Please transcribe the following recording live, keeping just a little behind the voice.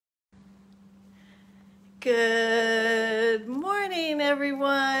Good morning,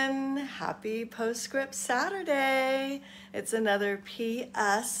 everyone. Happy Postscript Saturday. It's another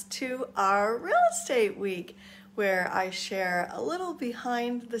PS to our real estate week where I share a little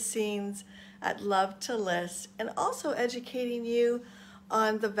behind the scenes at Love to List and also educating you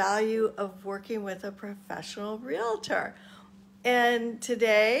on the value of working with a professional realtor. And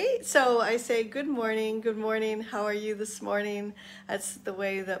today, so I say good morning, how are you this morning? That's the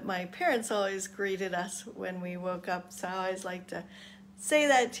way that my parents always greeted us when we woke up, so I always like to say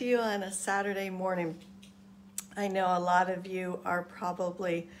that to you on a Saturday morning. I know a lot of you are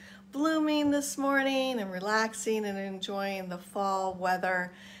probably blooming this morning and relaxing and enjoying the fall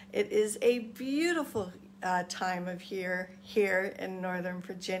weather. It is a beautiful time of year here in Northern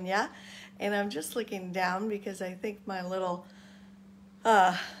Virginia, and I'm just looking down because I think my little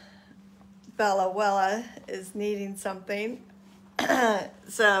Bella Wella is needing something.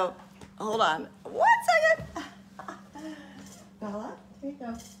 So, hold on 1 second. Bella, here you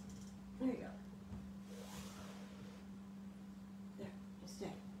go. There you go. There, you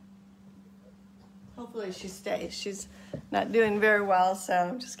stay. Hopefully she stays. She's not doing very well, so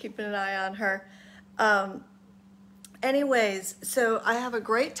I'm just keeping an eye on her. Anyways, so I have a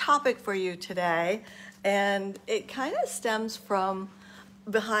great topic for you today, and it kind of stems from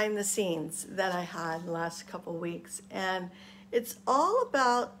behind the scenes that I had the last couple weeks, and it's all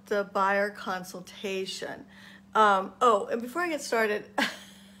about the buyer consultation. And before I get started,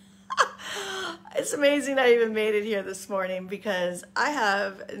 it's amazing I even made it here this morning because I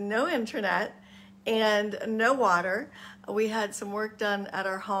have no internet and no water. We had some work done at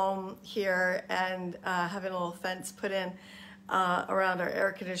our home here and having a little fence put in around our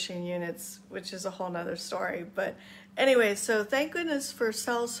air conditioning units, which is a whole nother story. But anyway, so thank goodness for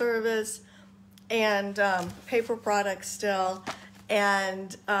cell service and paper products still,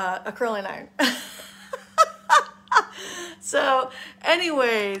 and a curling iron. So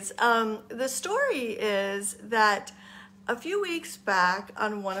anyways, the story is that a few weeks back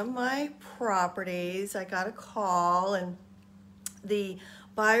on one of my properties, I got a call and the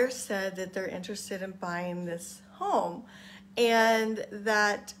buyer said that they're interested in buying this home and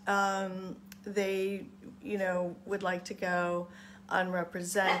that they, would like to go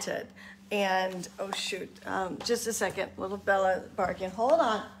unrepresented. And, oh shoot, just a second, little Bella barking, hold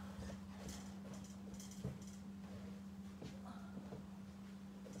on.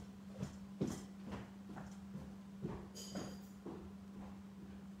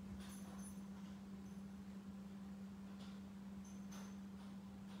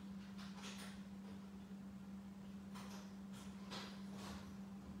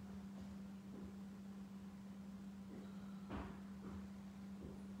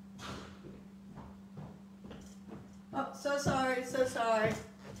 Oh, so sorry.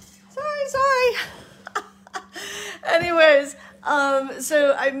 Anyways,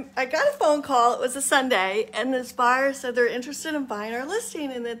 so I got a phone call. It was a Sunday, and this buyer said they're interested in buying our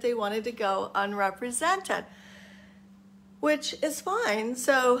listing and that they wanted to go unrepresented, which is fine.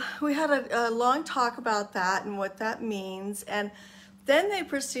 So we had a long talk about that and what that means, and then they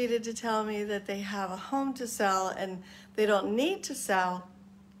proceeded to tell me that they have a home to sell and they don't need to sell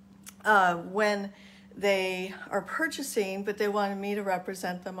when they are purchasing, but they wanted me to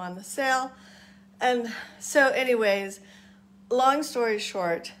represent them on the sale. And so anyways, long story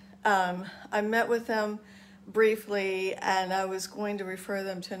short, I met with them briefly and I was going to refer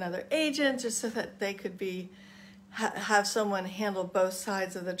them to another agent just so that they could have someone handle both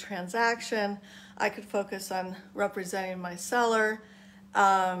sides of the transaction. I could focus on representing my seller.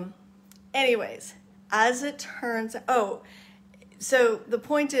 Anyways, as it turns out, so the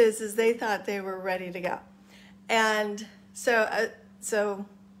point is they thought they were ready to go. And so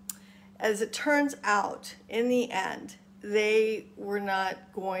as it turns out, in the end, they were not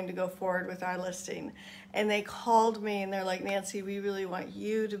going to go forward with our listing. And they called me and they're like, Nancy, we really want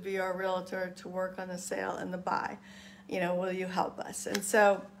you to be our realtor to work on the sale and the buy. Will you help us? And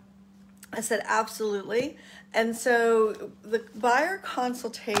so I said, absolutely. And so the buyer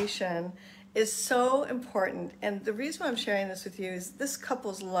consultation is so important. And the reason why I'm sharing this with you is this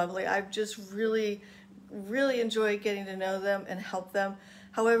couple's lovely. I've just really enjoyed getting to know them and help them.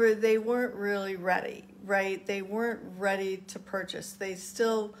 However, they weren't really ready, right? They weren't ready to purchase. They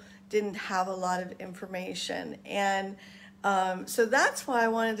still didn't have a lot of information. And so that's why I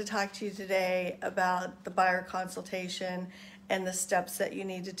wanted to talk to you today about the buyer consultation and the steps that you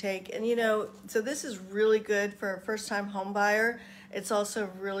need to take. And so this is really good for a first-time home buyer. It's also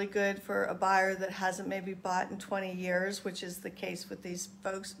really good for a buyer that hasn't maybe bought in 20 years, which is the case with these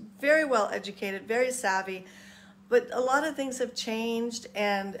folks. Very well educated, very savvy, but a lot of things have changed,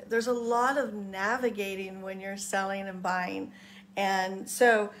 and there's a lot of navigating when you're selling and buying. And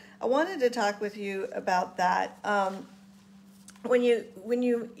so I wanted to talk with you about that.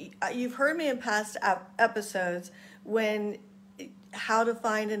 You've heard me in past episodes how to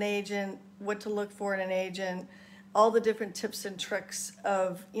find an agent, what to look for in an agent, all the different tips and tricks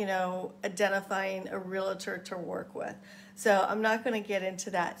of, identifying a realtor to work with. So I'm not going to get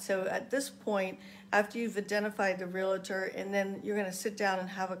into that. So at this point, after you've identified the realtor, and then you're going to sit down and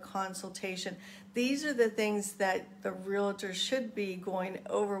have a consultation, these are the things that the realtor should be going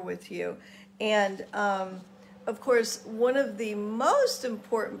over with you. And of course, one of the most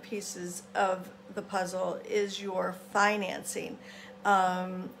important pieces of the puzzle is your financing.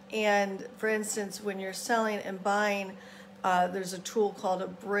 And for instance, when you're selling and buying, there's a tool called a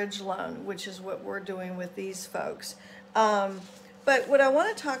bridge loan, which is what we're doing with these folks. But what I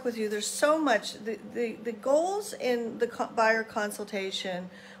want to talk with you, there's so much. The goals in the buyer consultation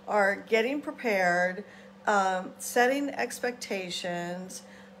are getting prepared, setting expectations,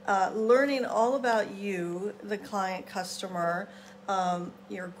 learning all about you, the client, customer,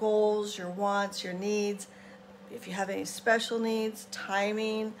 your goals, your wants, your needs. If you have any special needs,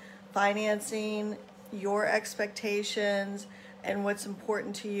 timing, financing, your expectations, and what's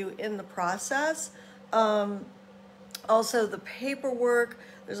important to you in the process. Also the paperwork,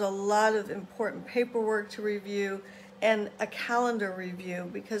 there's a lot of important paperwork to review, and a calendar review,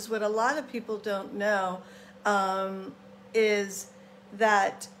 because what a lot of people don't know is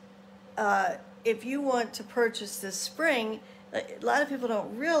that if you want to purchase this spring, a lot of people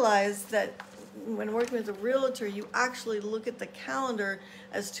don't realize that when working with a realtor, you actually look at the calendar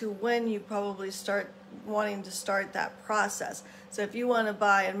as to when you probably start wanting to start that process. So if you want to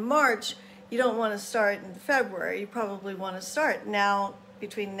buy in March, you don't want to start in February. You probably want to start now,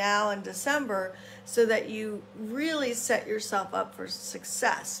 between now and December, so that you really set yourself up for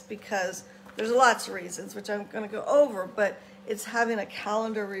success, because there's lots of reasons, which I'm going to go over, but it's having a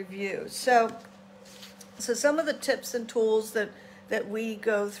calendar review. So some of the tips and tools that we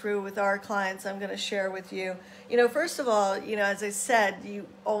go through with our clients, I'm going to share with you. First of all, as I said, you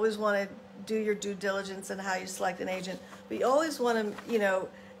always want to do your due diligence on how you select an agent, but you always want to,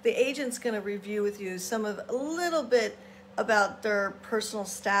 the agent's going to review with you a little bit about their personal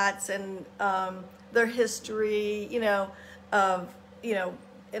stats and their history, of,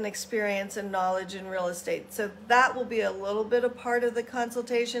 an experience and knowledge in real estate. So that will be a little bit a part of the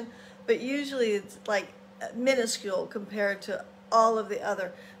consultation, but usually it's like minuscule compared to all of the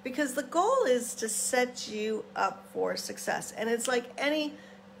other, because the goal is to set you up for success. And it's like any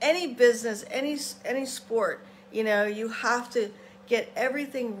business, any sport, you have to get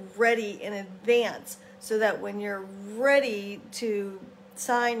everything ready in advance, so that when you're ready to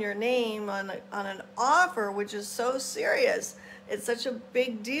sign your name on an offer, which is so serious, it's such a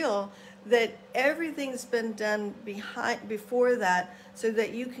big deal, that everything's been done before that, so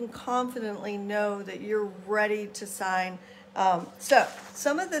that you can confidently know that you're ready to sign. So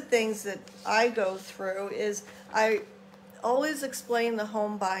some of the things that I go through is I always explain the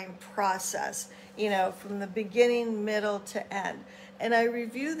home buying process, from the beginning, middle to end. And I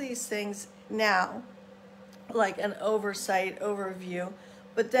review these things now, like an overview,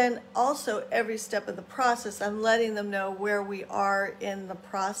 but then also every step of the process, I'm letting them know where we are in the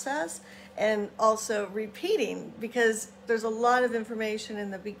process, and also repeating, because there's a lot of information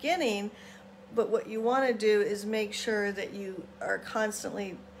in the beginning, but what you want to do is make sure that you are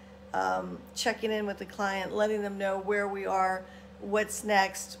constantly checking in with the client, letting them know where we are, what's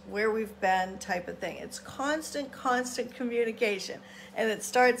next, where we've been, type of thing. It's constant communication, and it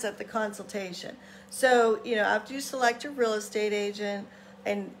starts at the consultation. So, after you select your real estate agent,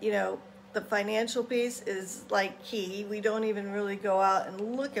 and, the financial piece is like key. We don't even really go out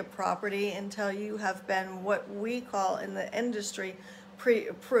and look at property until you have been what we call in the industry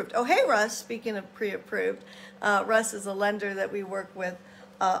pre-approved. Oh, hey, Russ, speaking of pre-approved, Russ is a lender that we work with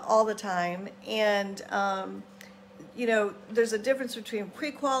all the time. And, there's a difference between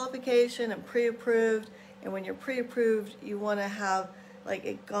pre-qualification and pre-approved. And when you're pre-approved, you want to have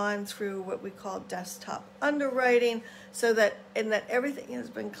it gone through what we call desktop underwriting, so that everything has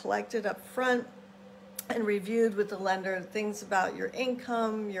been collected up front and reviewed with the lender, things about your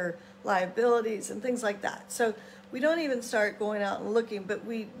income, your liabilities, and things like that. So we don't even start going out and looking, but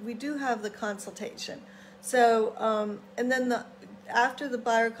we do have the consultation. So and then after the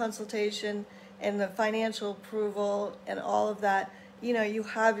buyer consultation and the financial approval and all of that, you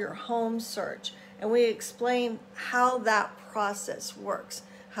have your home search, and we explain how that process works,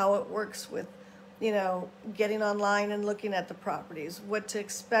 how it works with, getting online and looking at the properties, what to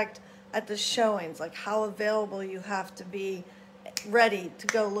expect at the showings, like how available you have to be ready to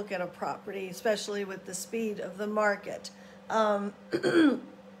go look at a property, especially with the speed of the market. I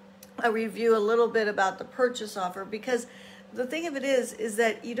review a little bit about the purchase offer, because the thing of it is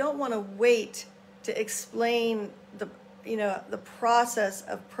that you don't want to wait to explain the process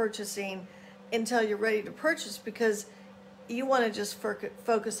of purchasing until you're ready to purchase, because you want to just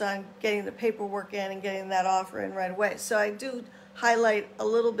focus on getting the paperwork in and getting that offer in right away. So I do highlight a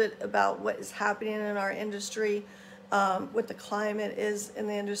little bit about what is happening in our industry, what the climate is in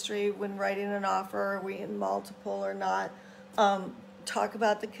the industry when writing an offer, are we in multiple or not. Talk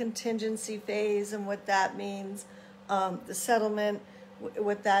about the contingency phase and what that means, the settlement,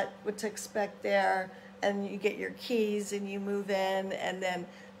 what to expect there, and you get your keys and you move in, and then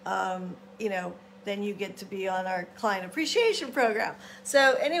then you get to be on our client appreciation program.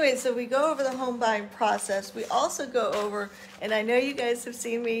 So anyway, so we go over the home buying process. We also go over, and I know you guys have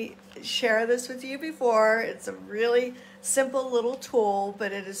seen me share this with you before, it's a really simple little tool,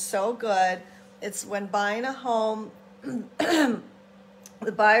 but it is so good. It's when buying a home, the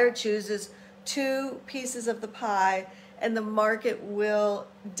buyer chooses two pieces of the pie, and the market will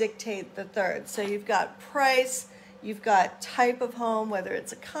dictate the third. So you've got price, you've got type of home, whether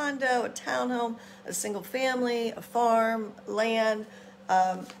it's a condo, a townhome, a single family, a farm, land,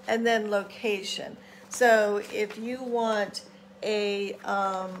 and then location. So if you want a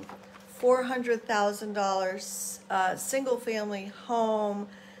 $400,000 single family home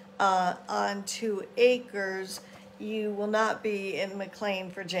on 2 acres, you will not be in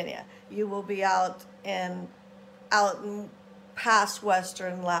McLean, Virginia. You will be out in past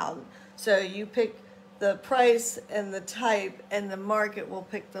Western Loudon. So you pick the price and the type, and the market will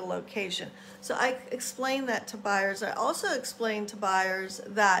pick the location. So I explain that to buyers. I also explain to buyers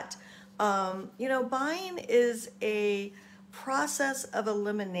that buying is a process of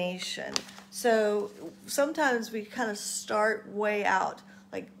elimination. So sometimes we kind of start way out,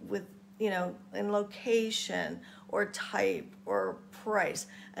 like with in location or type or price,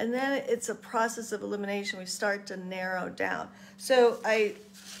 and then it's a process of elimination. We start to narrow down. So I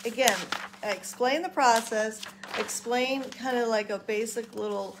explain the process, explain kind of like a basic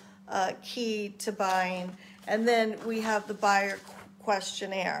little key to buying, and then we have the buyer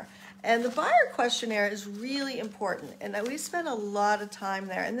questionnaire. And the buyer questionnaire is really important, and we spend a lot of time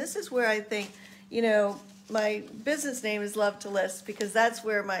there. And this is where I think, my business name is Love to List, because that's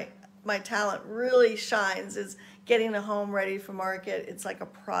where my talent really shines, is getting a home ready for market. It's like a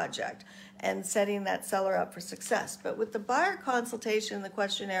project, and setting that seller up for success. But with the buyer consultation, the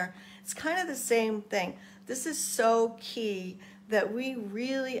questionnaire, it's kind of the same thing. This is so key that we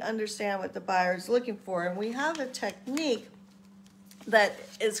really understand what the buyer is looking for. And we have a technique that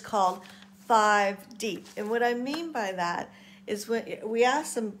is called 5 deep. And what I mean by that is when we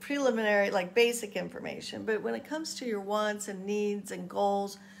ask some preliminary, like basic information, but when it comes to your wants and needs and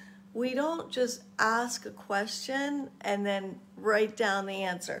goals, we don't just ask a question and then write down the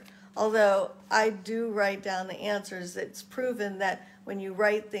answer. Although I do write down the answers, it's proven that when you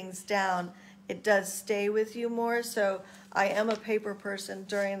write things down, it does stay with you more. So I am a paper person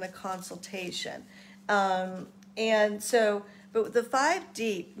during the consultation. But the 5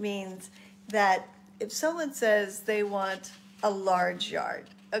 deep means that if someone says they want a large yard,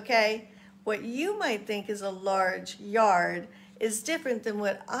 okay, what you might think is a large yard is different than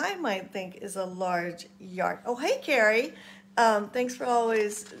what I might think is a large yard. Oh, hey, Carrie. Thanks for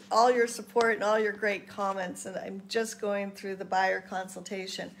all your support and all your great comments. And I'm just going through the buyer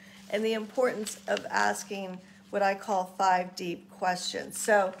consultation and the importance of asking what I call 5 deep questions.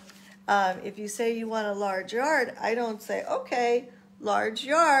 So if you say you want a large yard, I don't say, okay, large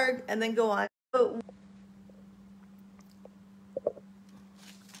yard, and then go on.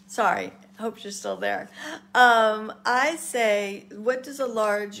 Sorry, hope you're still there. I say, what does a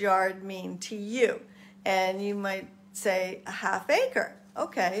large yard mean to you? And you might say a ½ acre.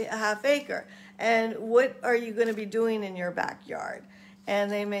 Okay, a ½ acre. And what are you going to be doing in your backyard? And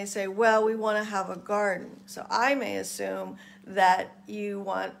they may say, well, we want to have a garden. So I may assume that you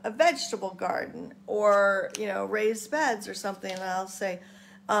want a vegetable garden or, raised beds or something. And I'll say,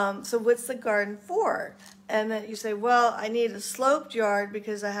 so what's the garden for? And then you say, well, I need a sloped yard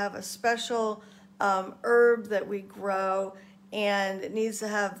because I have a special herb that we grow, and it needs to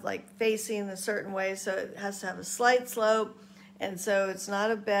have facing a certain way, so it has to have a slight slope, and so it's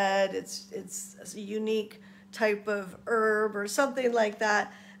not a bed, it's a unique type of herb or something like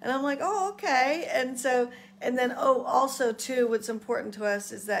that. And I'm like, oh, okay. And then also too, what's important to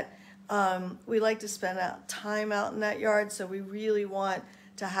us is that we like to spend time out in that yard, so we really want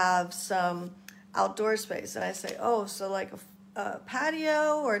to have some outdoor space. And I say, oh, so like a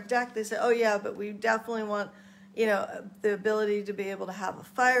patio or a deck, they say, oh yeah, but we definitely want, you know, the ability to be able to have a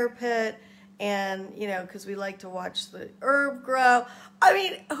fire pit, and, you know, because we like to watch the herb grow. I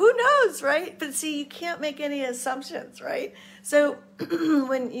mean, who knows, right? But see, you can't make any assumptions, right? So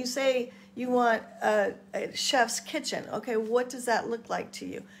when you say you want a chef's kitchen, okay, what does that look like to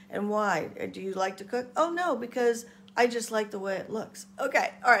you, and why? Do you like to cook? Oh no, because I just like the way it looks.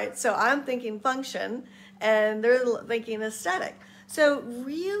 Okay, all right, so I'm thinking function, and they're thinking aesthetic. So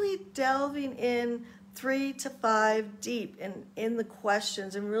really delving in 3 to 5 deep in the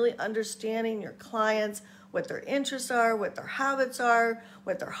questions, and really understanding your clients, what their interests are, what their habits are,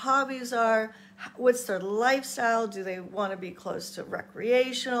 what their hobbies are, what's their lifestyle. Do they want to be close to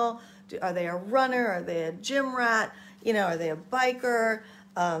recreational? Are they a runner? Are they a gym rat? You know, are they a biker?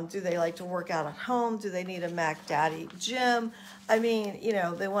 Do they like to work out at home? Do they need a Mac Daddy gym? I mean, you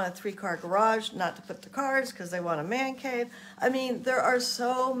know, they want a 3-car garage, not to put the cars because they want a man cave. I mean, there are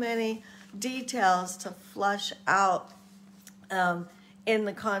so many details to flush out in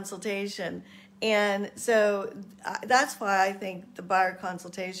the consultation. And so that's why I think the buyer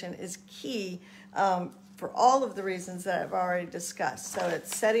consultation is key for all of the reasons that I've already discussed. So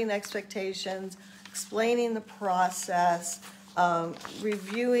it's setting expectations, explaining the process,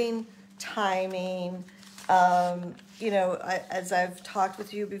 reviewing timing. You know, as I've talked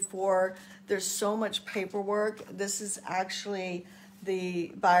with you before, there's so much paperwork. This is actually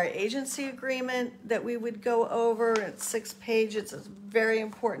the buyer agency agreement that we would go over. It's 6 pages. It's a very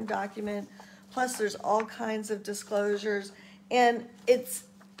important document. Plus, there's all kinds of disclosures. And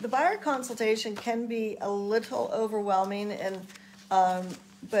the buyer consultation can be a little overwhelming, and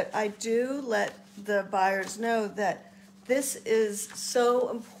but I do let the buyers know that this is so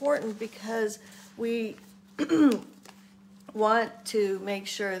important, because we want to make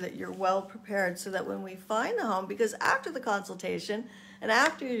sure that you're well prepared, so that when we find the home, because after the consultation and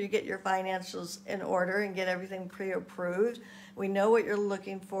after you get your financials in order and get everything pre-approved, we know what you're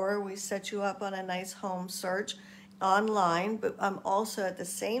looking for. We set you up on a nice home search online, but I'm also at the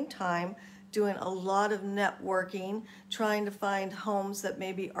same time doing a lot of networking, trying to find homes that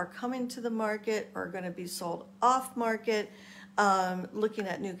maybe are coming to the market or are going to be sold off market, looking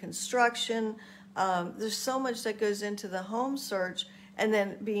at new construction. There's so much that goes into the home search, and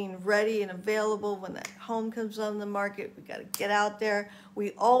then being ready and available when that home comes on the market. We got to get out there.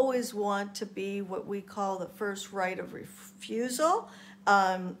 We always want to be what we call the first right of refusal.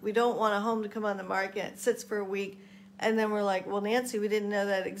 We don't want a home to come on the market, it sits for a week, and then we're like, well, Nancy, we didn't know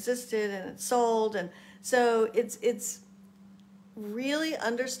that existed, and it sold. And so it's really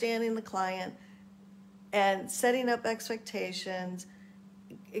understanding the client and setting up expectations,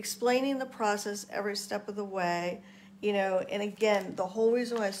 explaining the process every step of the way, you know. And again, the whole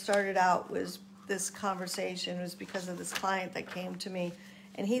reason why I started out was this conversation was because of this client that came to me,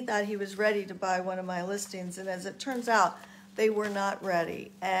 and he thought he was ready to buy one of my listings, and as it turns out, they were not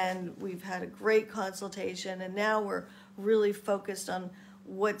ready. And we've had a great consultation, and now we're really focused on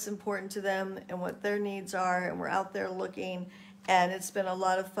what's important to them and what their needs are, and we're out there looking, and it's been a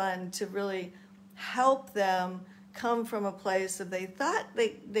lot of fun to really help them come from a place that they thought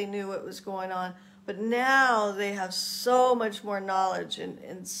they knew what was going on, but now they have so much more knowledge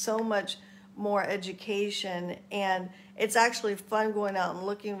and so much more education, and it's actually fun going out and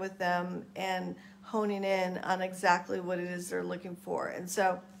looking with them and honing in on exactly what it is they're looking for. And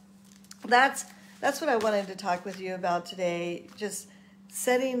so that's what I wanted to talk with you about today, just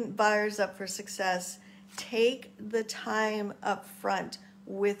setting buyers up for success. Take the time up front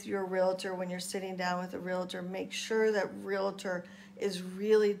with your realtor. When you're sitting down with a realtor, make sure that realtor is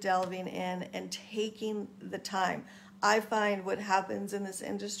really delving in and taking the time. I find what happens in this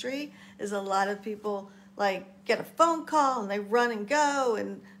industry is a lot of people like get a phone call and they run and go,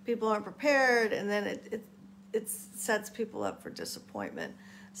 and people aren't prepared, and then it sets people up for disappointment.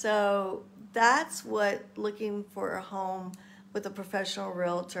 So that's what looking for a home with a professional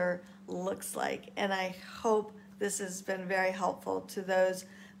realtor looks like, and I hope this has been very helpful to those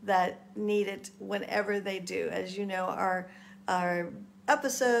that need it whenever they do. As you know, our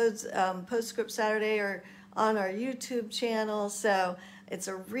episodes, Postscript Saturday, are on our YouTube channel, so it's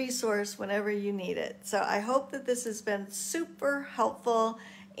a resource whenever you need it. So I hope that this has been super helpful,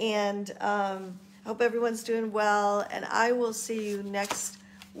 and I hope everyone's doing well, and I will see you next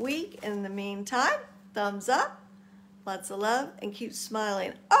week. In the meantime, thumbs up, lots of love, and keep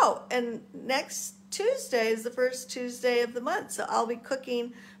smiling. Oh, and next Tuesday is the first Tuesday of the month, so I'll be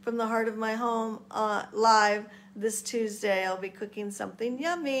cooking from the heart of my home live this Tuesday. I'll be cooking something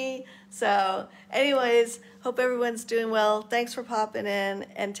yummy. So anyways, hope everyone's doing well. Thanks for popping in,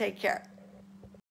 and take care.